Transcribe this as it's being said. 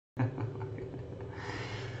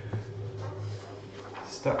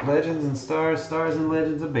Legends and Stars, Stars and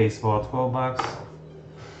Legends of Baseball, 12 box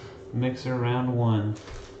mixer round 1.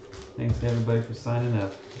 Thanks to everybody for signing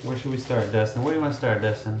up. Where should we start, Dustin? Where do you want to start,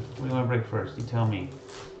 Dustin? What do you want to break first? You tell me.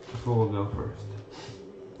 Who will go first?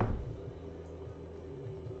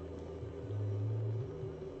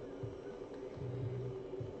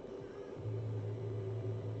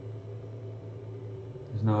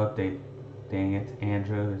 There's no update. Dang it,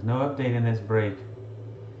 Andrew. There's no update in this break.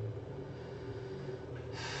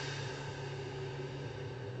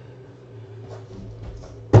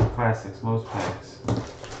 Classics, most packs.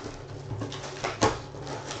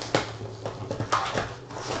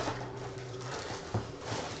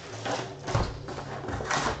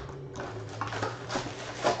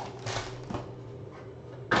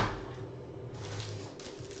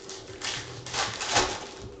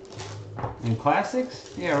 In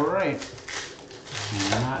classics? Yeah, right.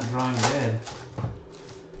 Not drawing dead.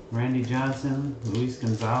 Randy Johnson, Luis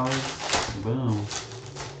Gonzalez, boom.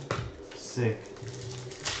 Sick.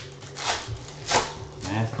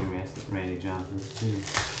 Nasty Randy Johnson's too.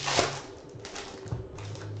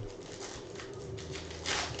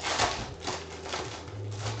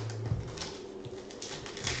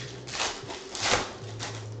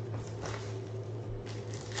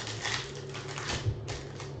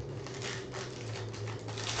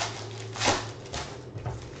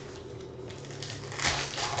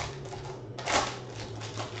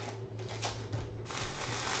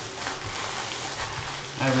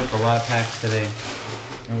 I ripped a lot of packs today.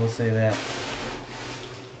 I will say that.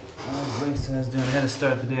 What I was doing, I had to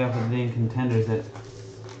start the day off with the dang contenders that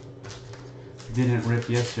didn't rip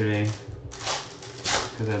yesterday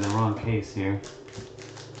because I had the wrong case here.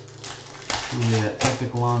 Only that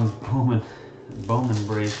epic long Bowman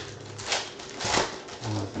break.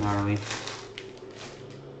 That was gnarly.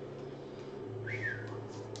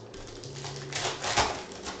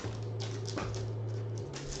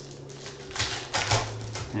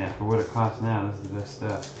 Yeah, for what it costs now, this is the best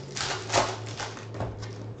stuff.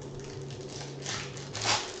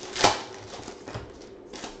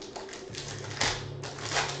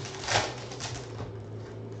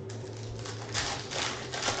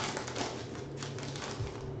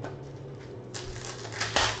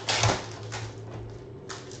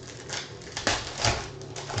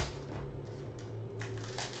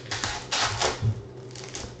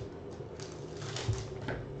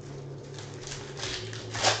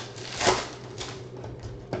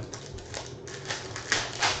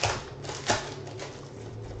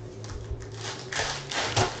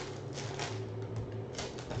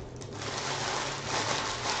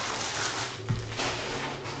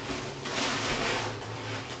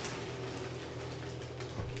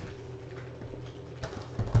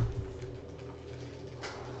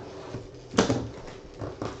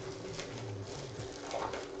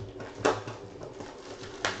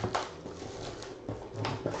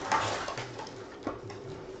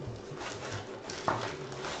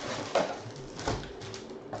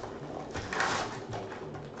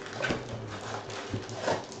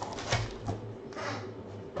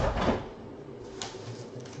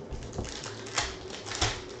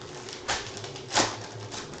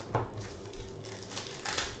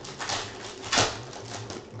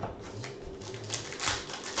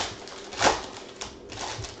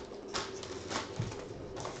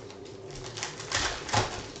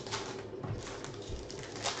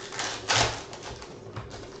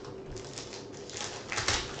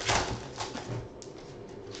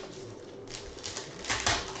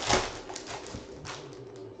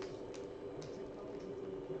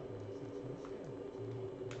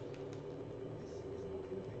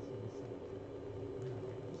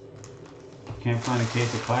 Can't find a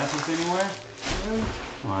case of classics anywhere? Really?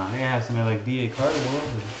 Wow, they have somebody like D.A. Carter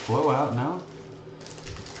with blowout now.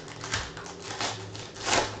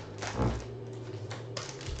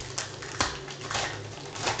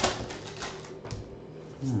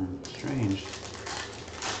 Strange.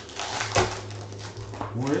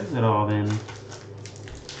 Where is it all then?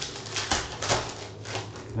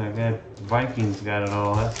 That guy Vikings got it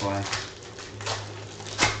all, that's why.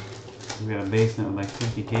 We got a basement with like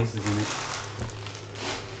 50 cases in it.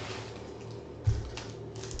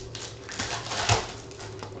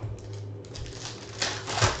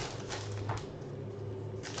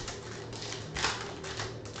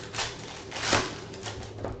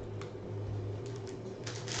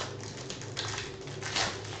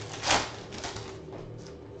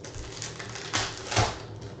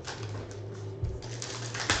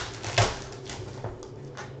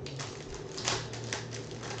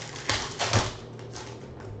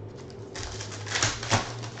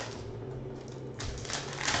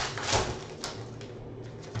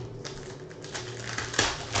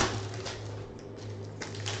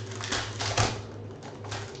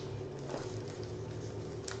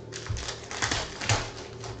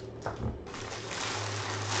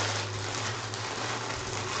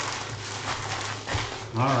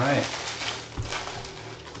 All right.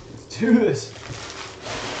 Let's do this.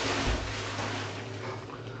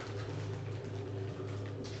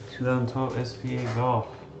 (2012) SPA Golf.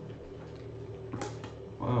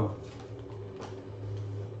 Whoa.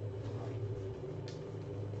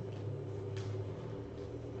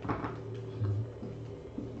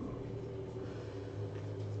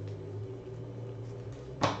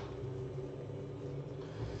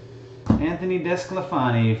 Anthony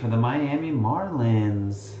Desclafani for the Miami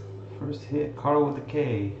Marlins. First hit, Carl with the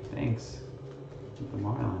K. Thanks. With the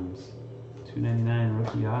Marlins. $2.99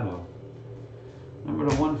 rookie auto. Number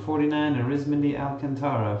to 149 to Arizmendi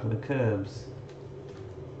Alcantara for the Cubs.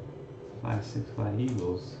 565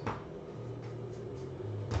 Eagles.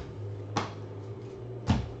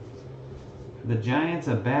 For the Giants,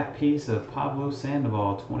 a bat piece of Pablo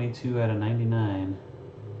Sandoval, 22 out of 99.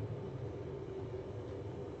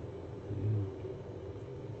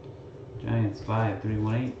 Giants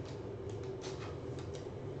 5318.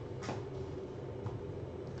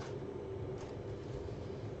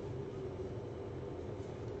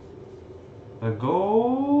 A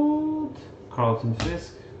gold Carlton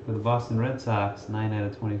Fisk for the Boston Red Sox, 9 out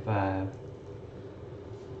of 25.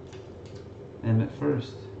 Emmett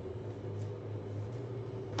First.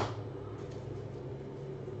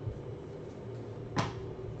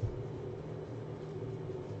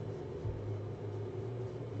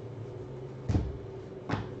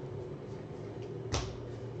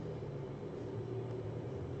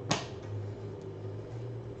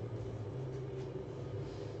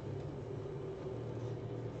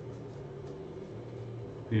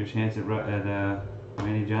 Give your chance at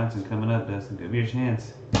Randy Johnson coming up, Dustin. Give your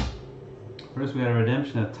chance. First, we got a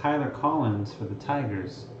redemption of Tyler Collins for the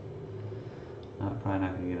Tigers. Probably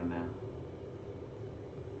not going to get him now.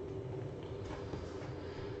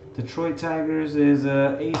 Detroit Tigers is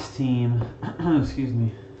ace team. Excuse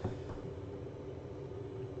me.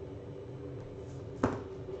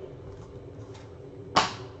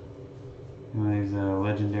 One of these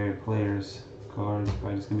legendary players. Card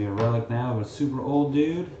probably just gonna be a relic now of a super old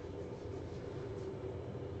dude.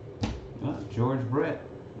 George Brett.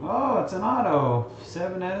 Oh, it's an auto.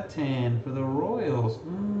 7 out of 10 for the Royals.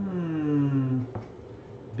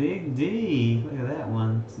 Big D. Look at that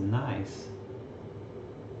one. It's nice.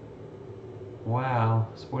 Wow.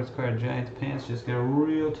 Sports Card Giants pants just got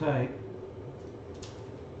real tight.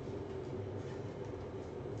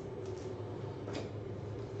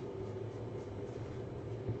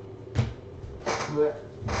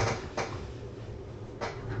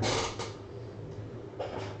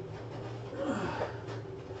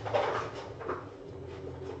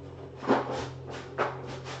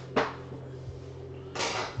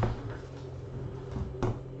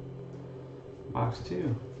 Box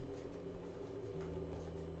 2.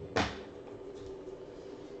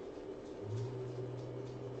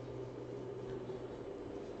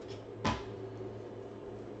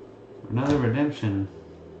 Another redemption.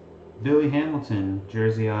 Billy Hamilton,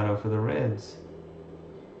 jersey auto for the Reds.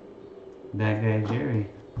 That guy Jerry.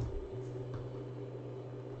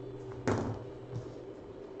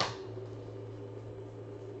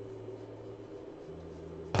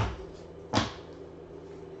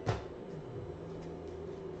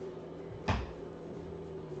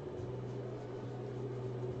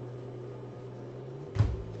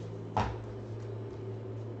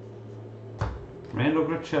 Randall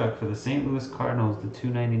Grichuk for the St. Louis Cardinals, the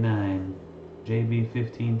 $2.99. JB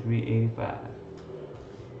 15-385.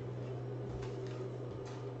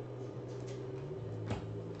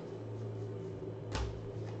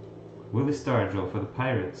 Willie Stargell for the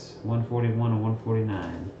Pirates, 141 and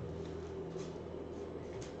 149.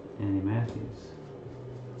 Andy Matthews.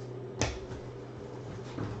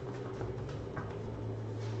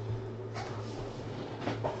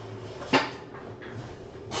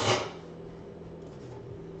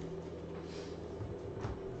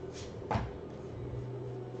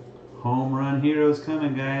 Home run heroes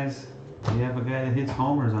coming, guys. If you have a guy that hits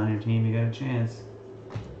homers on your team, you got a chance.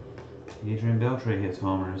 Adrian Beltre hits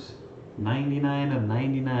homers. 99 of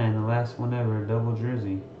 99, the last one ever, double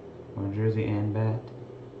jersey. Or jersey and bat.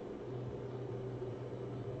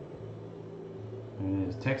 There it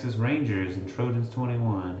is. Texas Rangers and Trojans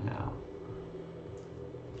 21. How?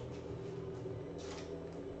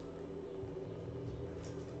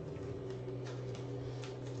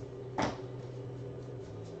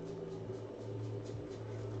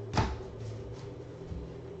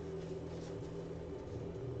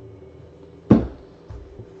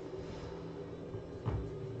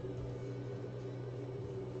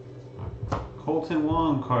 Colton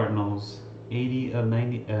Wong Cardinals, 80 of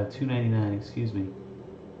 90, 299, excuse me.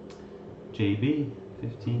 JB,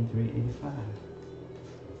 15,385.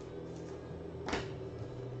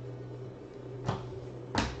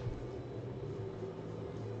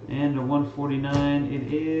 And a 149,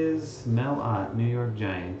 it is Mel Ott, New York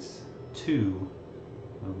Giants. 2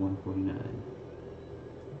 of 149.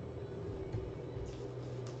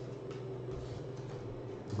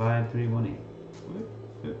 Vibe 318.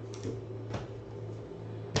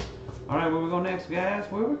 Alright, where we go next, guys?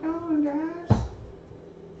 Where we going, guys?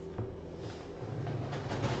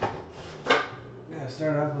 Gotta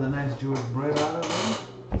start off with a nice George Brett auto there.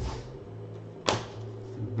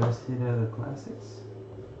 The best hit out of the classics.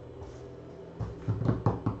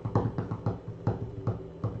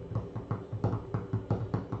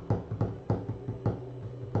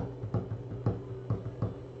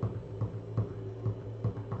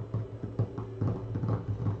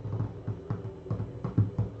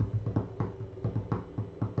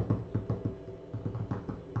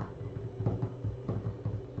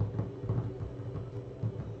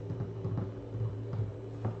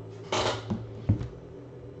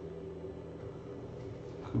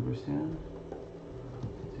 Cooperstown.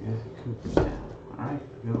 Cooperstown. Alright,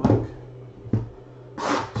 good luck.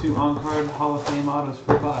 2 on-card Hall of Fame autos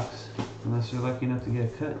per box, unless you're lucky enough to get a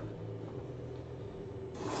cut.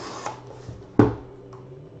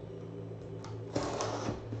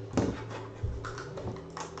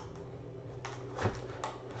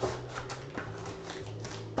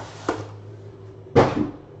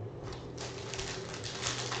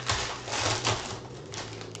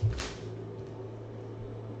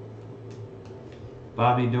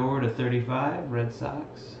 Bobby Doerr to 35, Red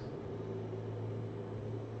Sox.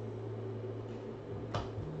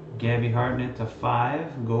 Gabby Hartnett to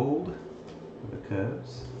 5, gold, for the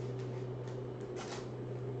Cubs.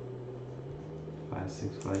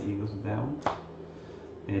 5-6 fly Eagles with that one.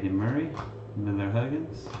 Eddie Murray, Miller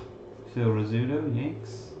Huggins, Phil Rizzuto,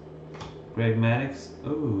 Yanks. Greg Maddux,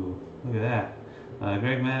 ooh, look at that.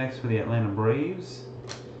 Greg Maddux for the Atlanta Braves.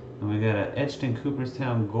 And we got a etched in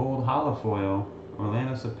Cooperstown gold holofoil.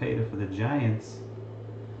 Orlando Cepeda for the Giants,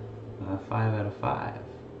 5 out of 5.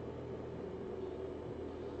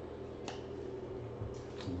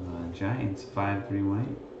 Giants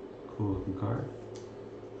 5-3-1-8, cool looking card.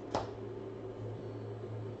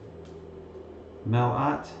 Mel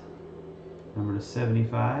Ott, number to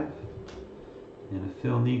 75, and a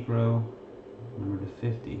Phil Niekro, number to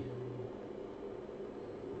 50.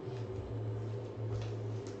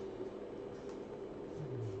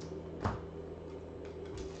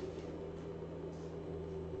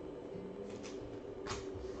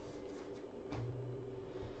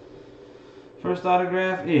 First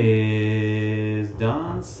autograph is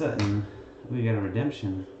Don Sutton. We got a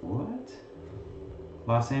redemption. What?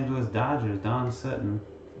 Los Angeles Dodgers, Don Sutton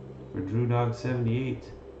for Drew Dog 78.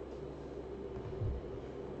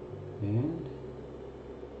 And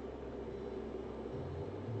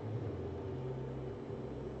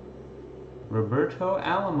Roberto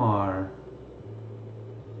Alomar.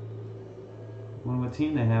 Wonder what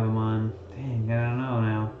team they have him on. Dang, I don't know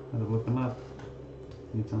now. I have to look him up.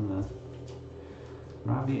 It's on the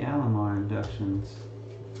Robbie Alomar inductions.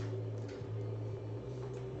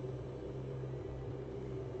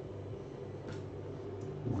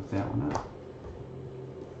 Look that one up.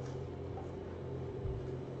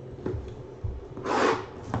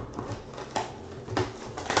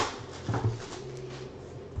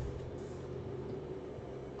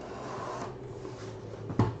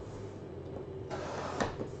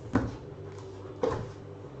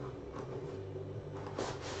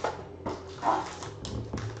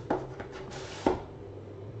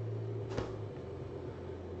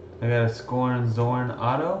 I got a Scoring Zorn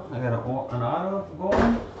auto. I got an auto of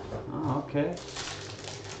Gorn. Oh, okay.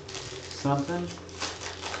 Something.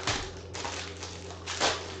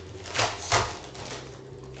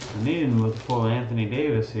 I need him to pull Anthony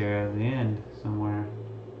Davis here at the end somewhere.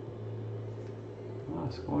 Oh,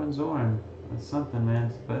 Scoring Zorn. That's something,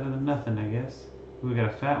 man. It's better than nothing, I guess. We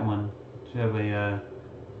got a fat one. Should have a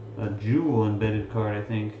jewel embedded card, I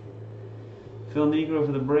think. Phil Niekro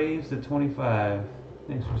for the Braves to 25.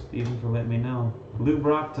 Thanks for Steven for letting me know. Lou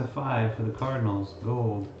Brock to 5 for the Cardinals,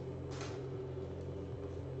 gold.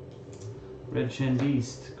 Red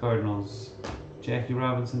Chandiste, Cardinals. Jackie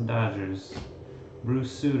Robinson, Dodgers.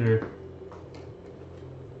 Bruce Sutter,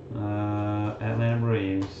 Atlanta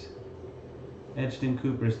Braves. Etched in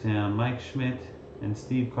Cooperstown, Mike Schmidt and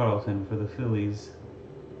Steve Carlton for the Phillies.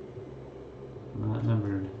 Not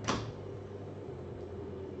numbered.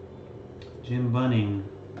 Jim Bunning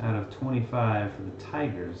out of 25 for the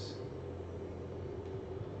Tigers.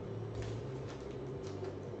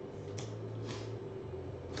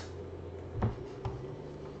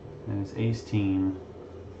 And it's Ace Team.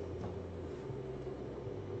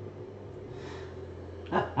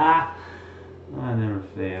 Ah, never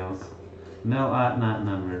fails. No ought not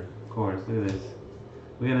numbered. Of course, look at this.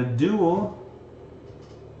 We got a duel.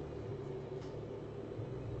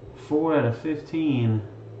 4 out of 15.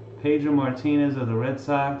 Pedro Martinez of the Red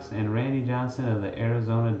Sox and Randy Johnson of the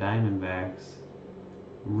Arizona Diamondbacks.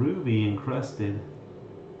 Ruby encrusted.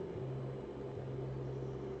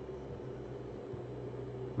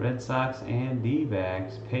 Red Sox and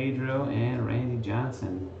D-backs. Pedro and Randy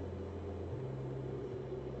Johnson.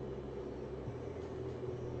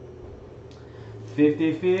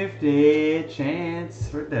 50-50 chance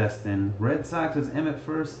for Dustin. Red Sox was Emmett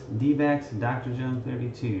first. D-backs Dr. Jones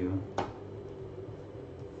 32.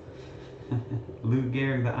 Lou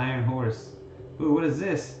Gehrig, the Iron Horse. Ooh, what is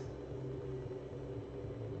this?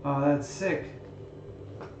 Oh, that's sick.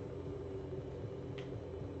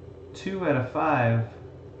 2 out of 5.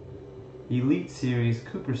 Elite Series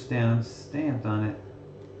Cooperstown stamped on it.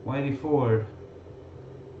 Whitey Ford.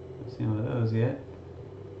 Haven't seen one of those yet.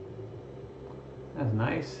 That's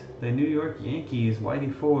nice. The New York Yankees,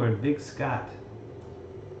 Whitey Ford, Big Scott.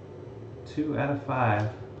 2 out of 5.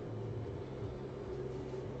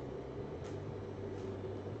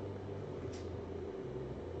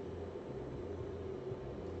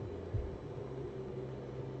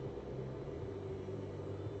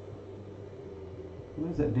 What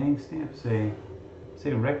does that dang stamp say?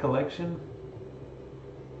 Say Recollection?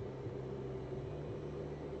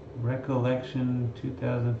 Recollection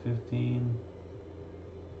 2015.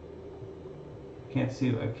 Can't see,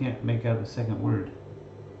 I can't make out the second word.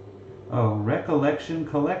 Oh, Recollection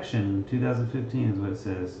Collection 2015 is what it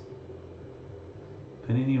says.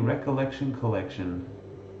 Panini Recollection Collection.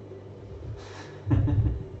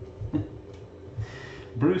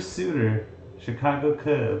 Bruce Sutter, Chicago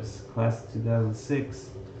Cubs, class of 2006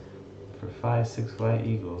 for 5-6 Fly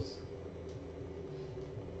Eagles.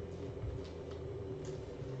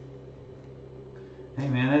 Hey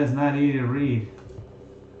man, that is not easy to read.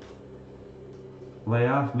 Lay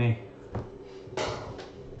off me.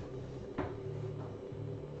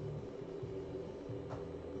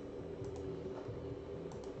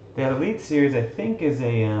 That Elite Series, I think, is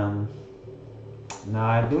a, no,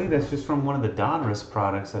 I believe that's just from one of the Donruss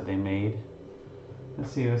products that they made.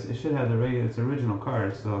 Let's see, it should have its original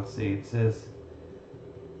card, so let's see, it says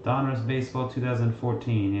Donruss Baseball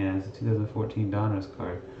 2014, yeah, it's a 2014 Donruss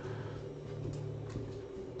card.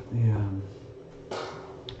 Yeah.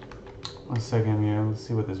 1 second here, let's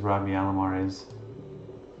see what this Robbie Alomar is.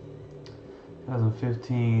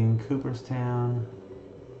 2015 Cooperstown.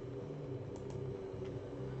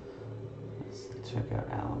 Let's check out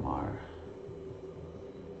Alomar.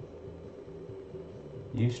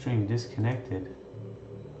 Ustream disconnected.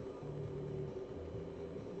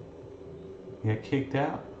 You got kicked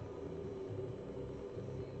out?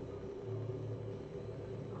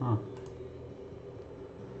 Huh.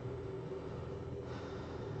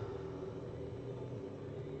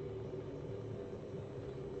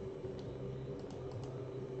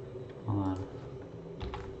 Hold on.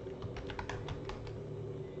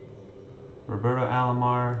 Roberto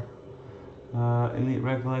Alomar, Elite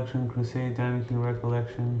Recollection, Crusade Diamond King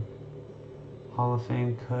Recollection, Hall of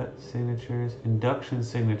Fame cut signatures, induction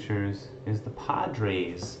signatures is the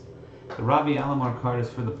Padres. The Robbie Alomar card is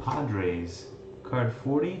for the Padres. Card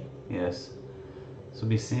 40? Yes. This will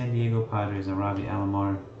be San Diego Padres and Robbie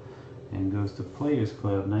Alomar, and goes to Players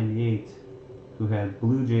Club 98, who had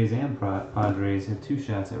Blue Jays and Padres, had 2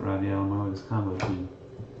 shots at Robbie Alomar with his combo team.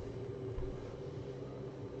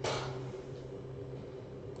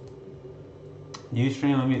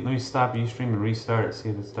 Ustream, let me stop Ustream and restart it, see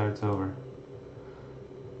if it starts over.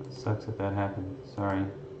 It sucks if that happened, sorry.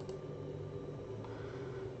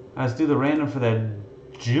 Let's do the random for that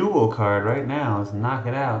Jewel card right now. Let's knock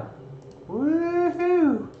it out.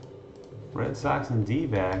 Woohoo! Red Sox and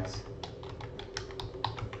D-backs.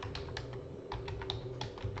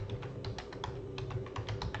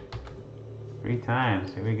 Three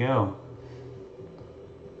times. Here we go.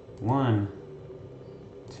 1,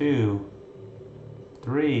 2,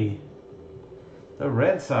 3. The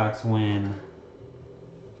Red Sox win.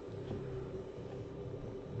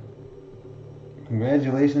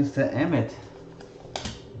 Congratulations to Emmett.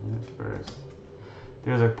 First.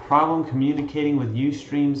 There's a problem communicating with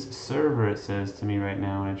Ustream's server, it says to me right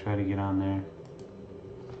now when I try to get on there.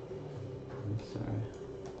 I'm sorry.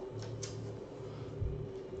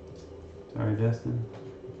 Sorry, Dustin.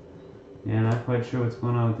 Yeah, not quite sure what's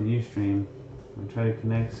going on with the Ustream. I'm trying to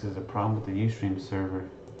connect, so there's a problem with the Ustream server.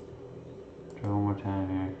 Try one more time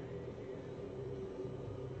here.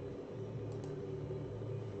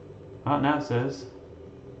 Oh, now it says.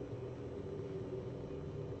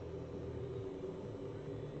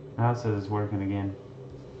 Now it says it's working again.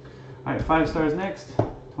 Alright, 5 stars next.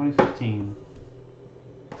 2015.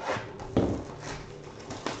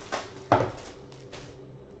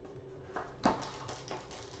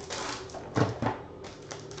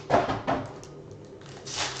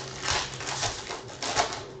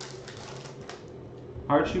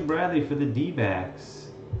 Archie Bradley for the D-backs.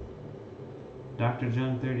 Dr.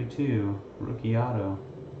 Jung 32, rookie auto.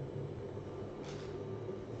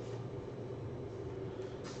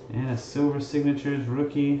 And a Silver Signatures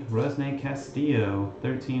rookie, Rusney Castillo,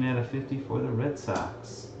 13 out of 50 for the Red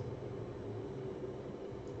Sox.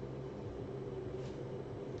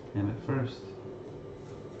 Emmett first.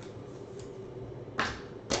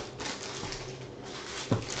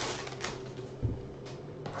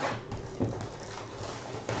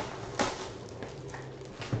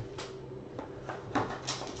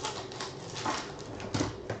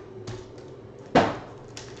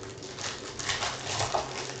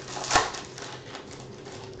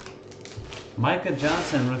 Micah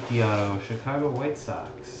Johnson, rookie auto, Chicago White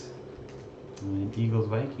Sox. And Eagles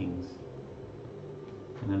Vikings.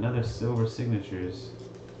 And another Silver Signatures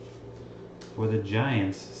for the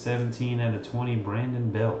Giants, 17 out of 20,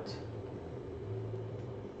 Brandon Belt.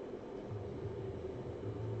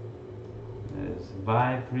 That is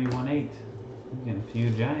 5318. We're getting a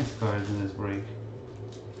few Giants cards in this break.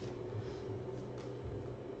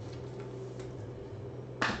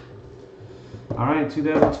 Alright,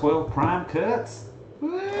 2012 Prime Cuts. Woo!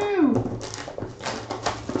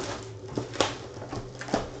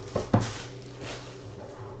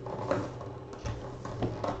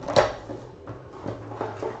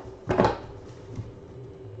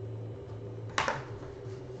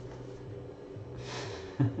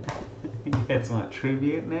 You guys want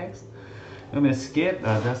tribute next? I'm gonna skip.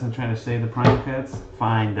 Dustin trying to save the Prime Cuts.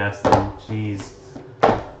 Fine, Dustin. Jeez.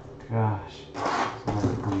 Gosh.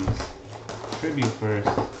 Sorry, please. Tribute first.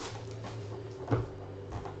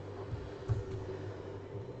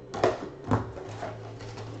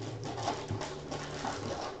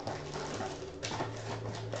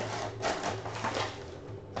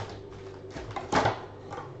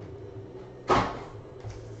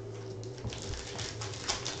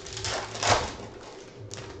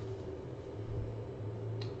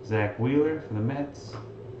 Zach Wheeler for the Mets.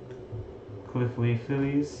 Cliff Lee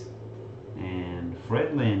Phillies. And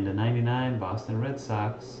Fred Lynn to 99, Boston Red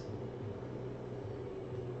Sox.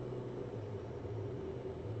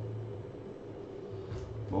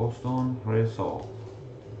 Boston Red Sox.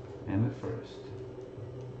 And the first.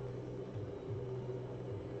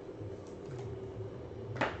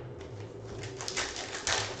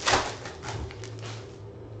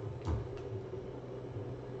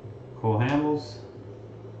 Cole Hamels.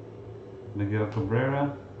 Miguel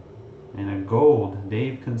Cabrera. And a gold,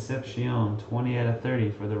 Dave Concepcion, 20 out of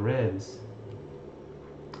 30 for the Reds.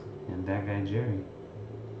 And that guy, Jerry.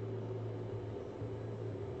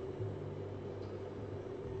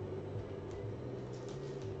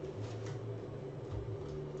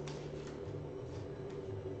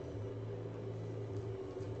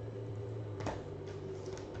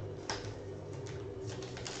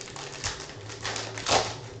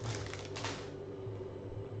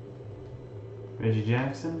 Reggie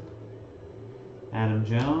Jackson. Adam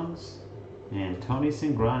Jones, and Tony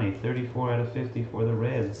Cingrani, 34 out of 50 for the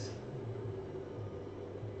Reds.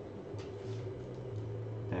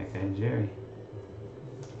 That guy, Jerry.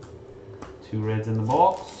 2 Reds in the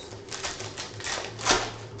box.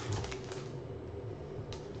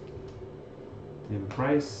 David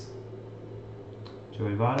Price,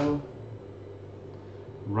 Joey Votto,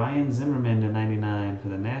 Ryan Zimmerman to 99 for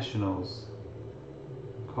the Nationals.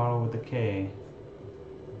 Carl with the K.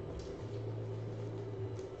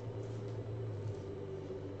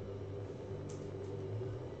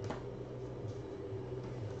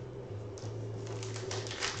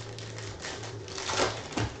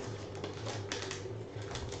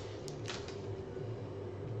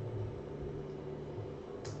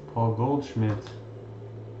 Paul Goldschmidt,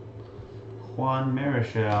 Juan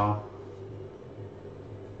Marichal,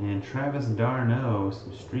 and Travis d'Arnaud.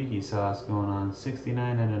 Some streaky sauce going on.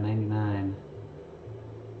 69 out of 99.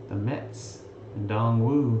 The Mets and Dong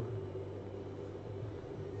Wu.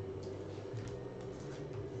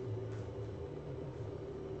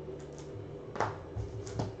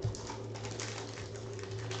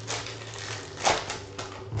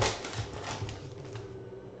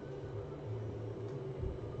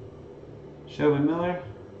 Shelby Miller,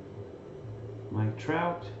 Mike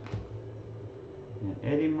Trout, and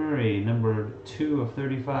Eddie Murray, number 2 of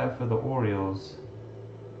 35 for the Orioles.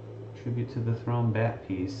 Tribute to the Throne bat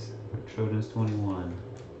piece for Trojans 21.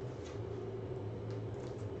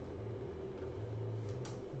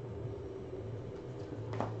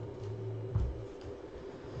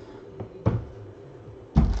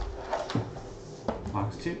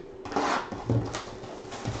 Box 2.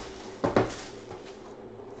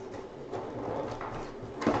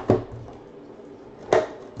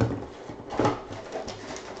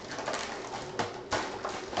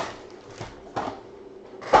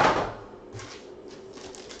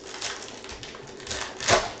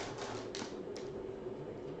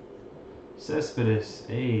 Cespedes,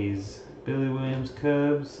 A's, Billy Williams,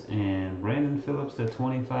 Cubs, and Brandon Phillips to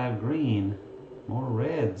 25 green. More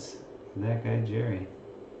Reds. That guy Jerry.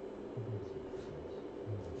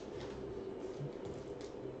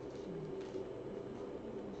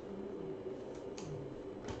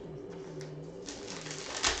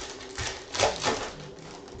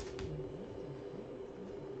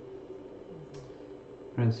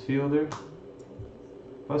 Prince Fielder.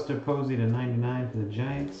 Buster Posey to 99 for the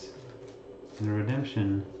Giants. And a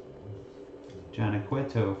redemption, Johnny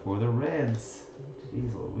Cueto for the Reds.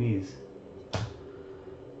 Jeez Louise.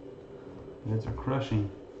 Reds are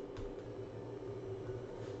crushing.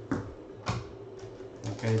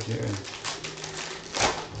 Okay, Jerry.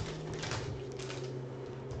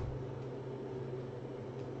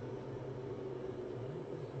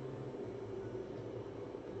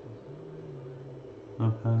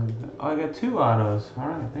 Okay. Oh, I got 2 autos.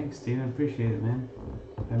 Alright, thanks, Steven. Appreciate it, man.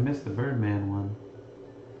 I missed the Birdman one.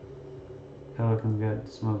 Pelican got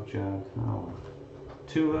smoke job. Oh.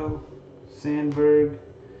 Tulo, Sandberg,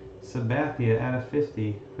 Sabathia out of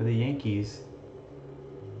 50 for the Yankees.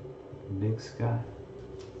 Big Scott.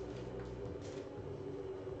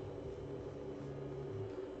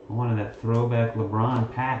 I wanted that throwback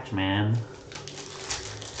LeBron patch, man.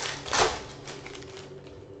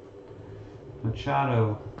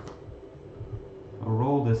 Machado,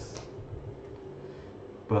 Aroldis,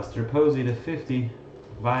 Buster Posey to 50,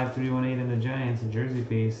 5318 in the Giants, a jersey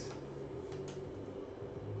piece.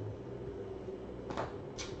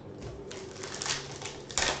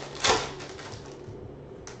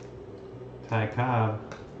 Ty Cobb,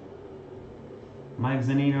 Mike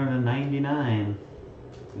Zunino to 99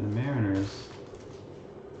 for the Mariners.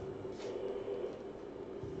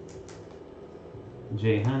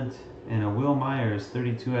 Jay Hunt and a Will Myers,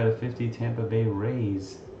 32 out of 50, Tampa Bay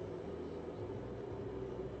Rays.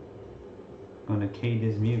 Going to K.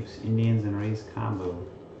 Dismukes, Indians and Rays combo.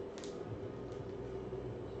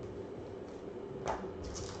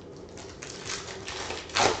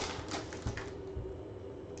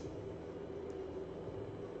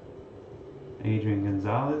 Adrian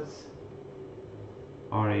Gonzalez,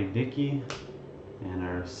 R.A. Dickey, and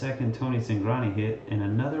our second Tony Cingrani hit, and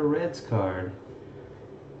another Reds card.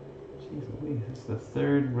 Jeez Louise, that's the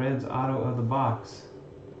 3rd Reds auto of the box.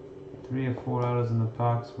 3 of 4 autos in the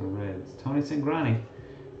box for Reds. Tony Cingrani,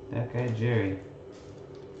 that guy Jerry,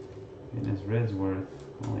 getting his Reds worth.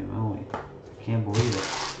 Holy moly, I can't believe it.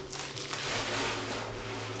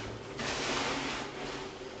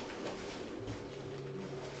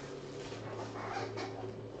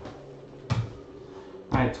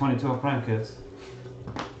 Alright, 2012 Prime Cuts.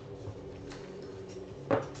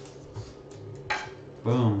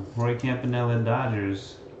 Boom, Roy Campanella,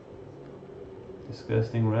 Dodgers.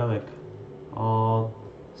 Disgusting relic. All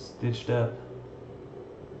stitched up.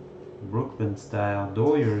 Brooklyn style.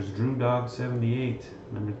 Doyers, Drew Dog 78.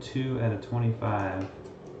 Number 2 out of 25.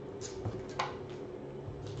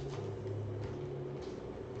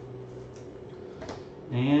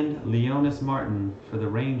 And Leonis Martin for the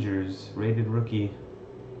Rangers. Rated rookie.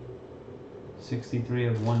 63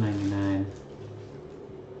 of 199.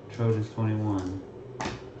 Trojans 21.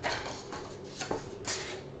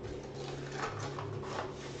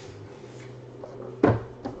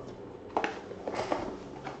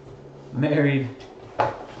 Married.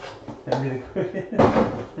 That really quick.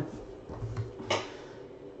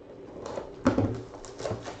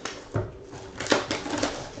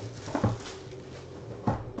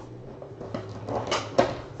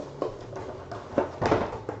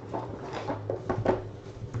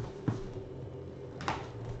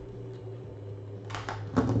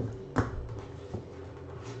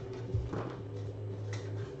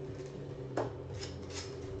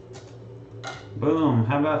 Boom,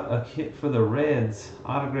 how about a kit for the Reds,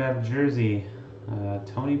 autographed jersey,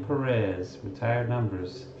 Tony Perez, retired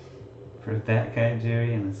numbers for that guy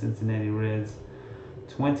Jerry and the Cincinnati Reds,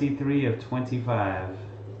 23 of 25.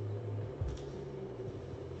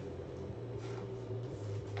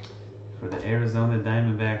 For the Arizona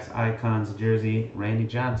Diamondbacks Icons jersey, Randy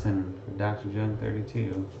Johnson for Dr. Jung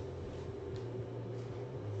 32.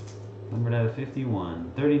 Numbered out of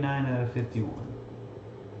 51. 39 out of 51.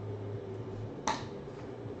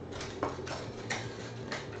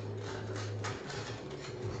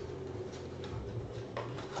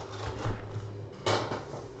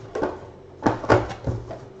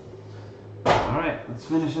 Alright, let's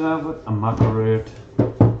finish it off with a Macaroot.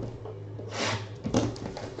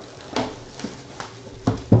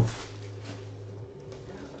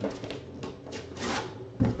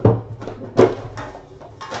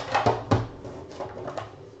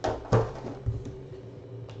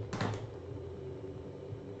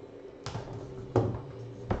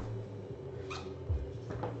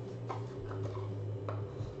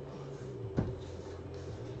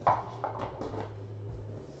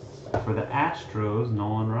 For the Astros,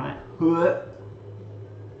 Nolan Ryan.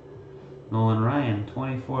 Nolan Ryan,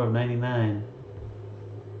 24 of 99.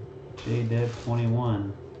 J-Deb,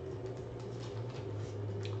 21.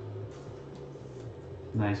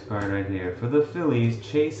 Nice card right here. For the Phillies,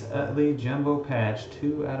 Chase Utley, Jumbo Patch,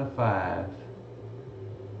 2 out of 5.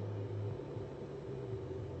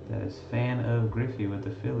 That is Fan of Griffey with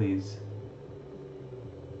the Phillies.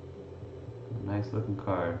 Nice looking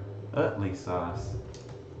card. Utley sauce.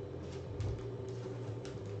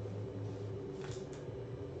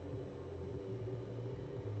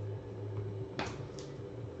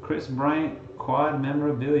 Chris Bryant quad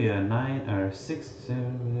memorabilia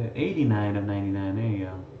 89 of 99. There you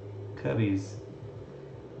go. Cubbies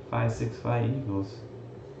 565 Eagles.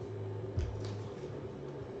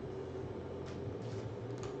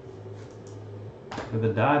 For the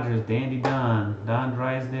Dodgers, Dandy Don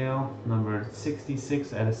Drysdale, numbered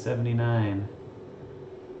 66 out of 79.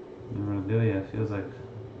 Memorabilia feels like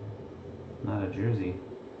not a jersey,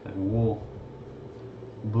 it's like wool,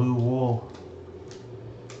 blue wool.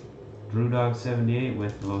 Drew Dog 78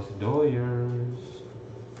 with Los Doyers.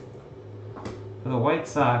 For the White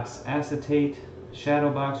Sox, Acetate Shadow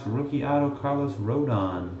Box Rookie Auto Carlos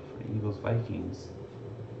Rodon for Eagles Vikings.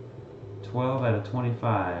 12 out of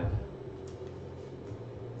 25.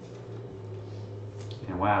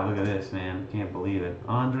 And wow, look at this, man. Can't believe it.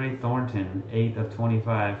 Andre Thornton, 8 of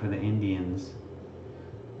 25 for the Indians.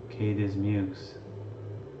 Cadiz Mukes.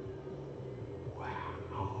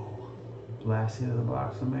 Blast hit of the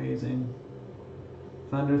box, amazing.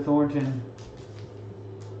 Thunder Thornton.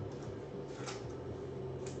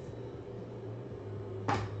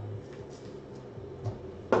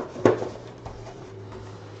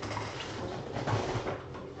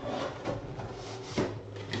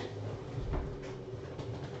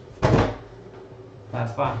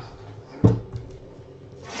 Last box.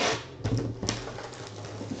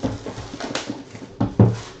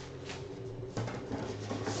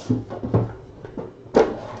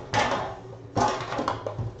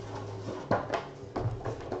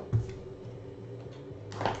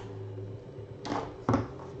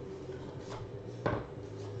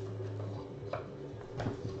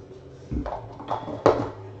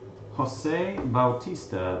 Jose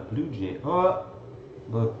Bautista, Blue Jay. Oh,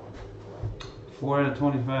 look. 4 out of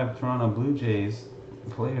 25 Toronto Blue Jays.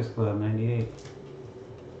 Players Club, 98.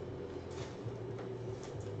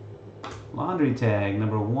 Laundry tag,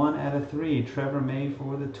 number 1 out of 3. Trevor May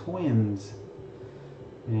for the Twins.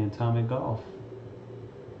 And Tommy Golf.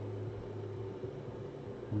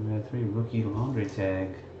 1 out of 3 rookie laundry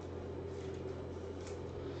tag.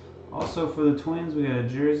 Also for the Twins, we got a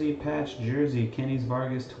jersey, patch jersey. Kenny's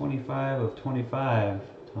Vargas, 25 of 25.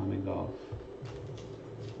 Tommy Golf.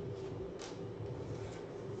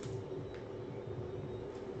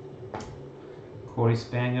 Corey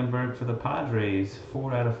Spangenberg for the Padres,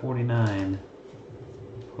 4 out of 49.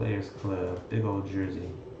 Players Club, big old jersey.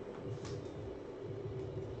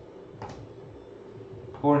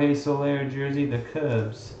 Jorge Soler jersey, the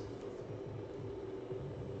Cubs.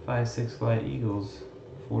 5/6 Flight Eagles,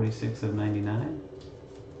 46 of 99.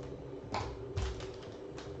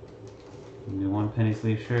 Maybe one penny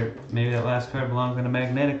sleeve shirt. Maybe that last card belongs in a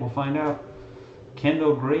magnetic. We'll find out.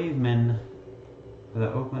 Kendall Graveman for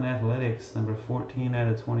the Oakland Athletics, number 14 out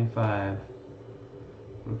of 25.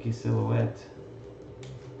 Rookie silhouette.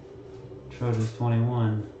 Trojans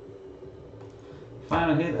 21.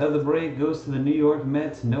 Final hit of the break goes to the New York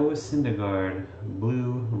Mets, Noah Syndergaard.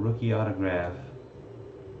 Blue rookie autograph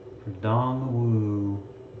for Dong Woo.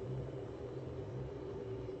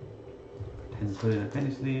 And put it in a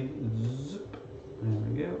penny sleeve. Zoop. There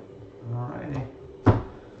we go. Alrighty.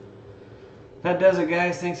 That does it,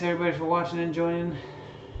 guys. Thanks everybody for watching and joining.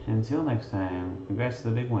 Until next time, congrats to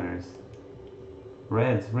the big winners.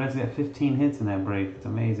 Reds got 15 hits in that break. It's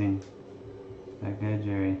amazing. That guy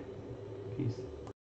Jerry. Peace.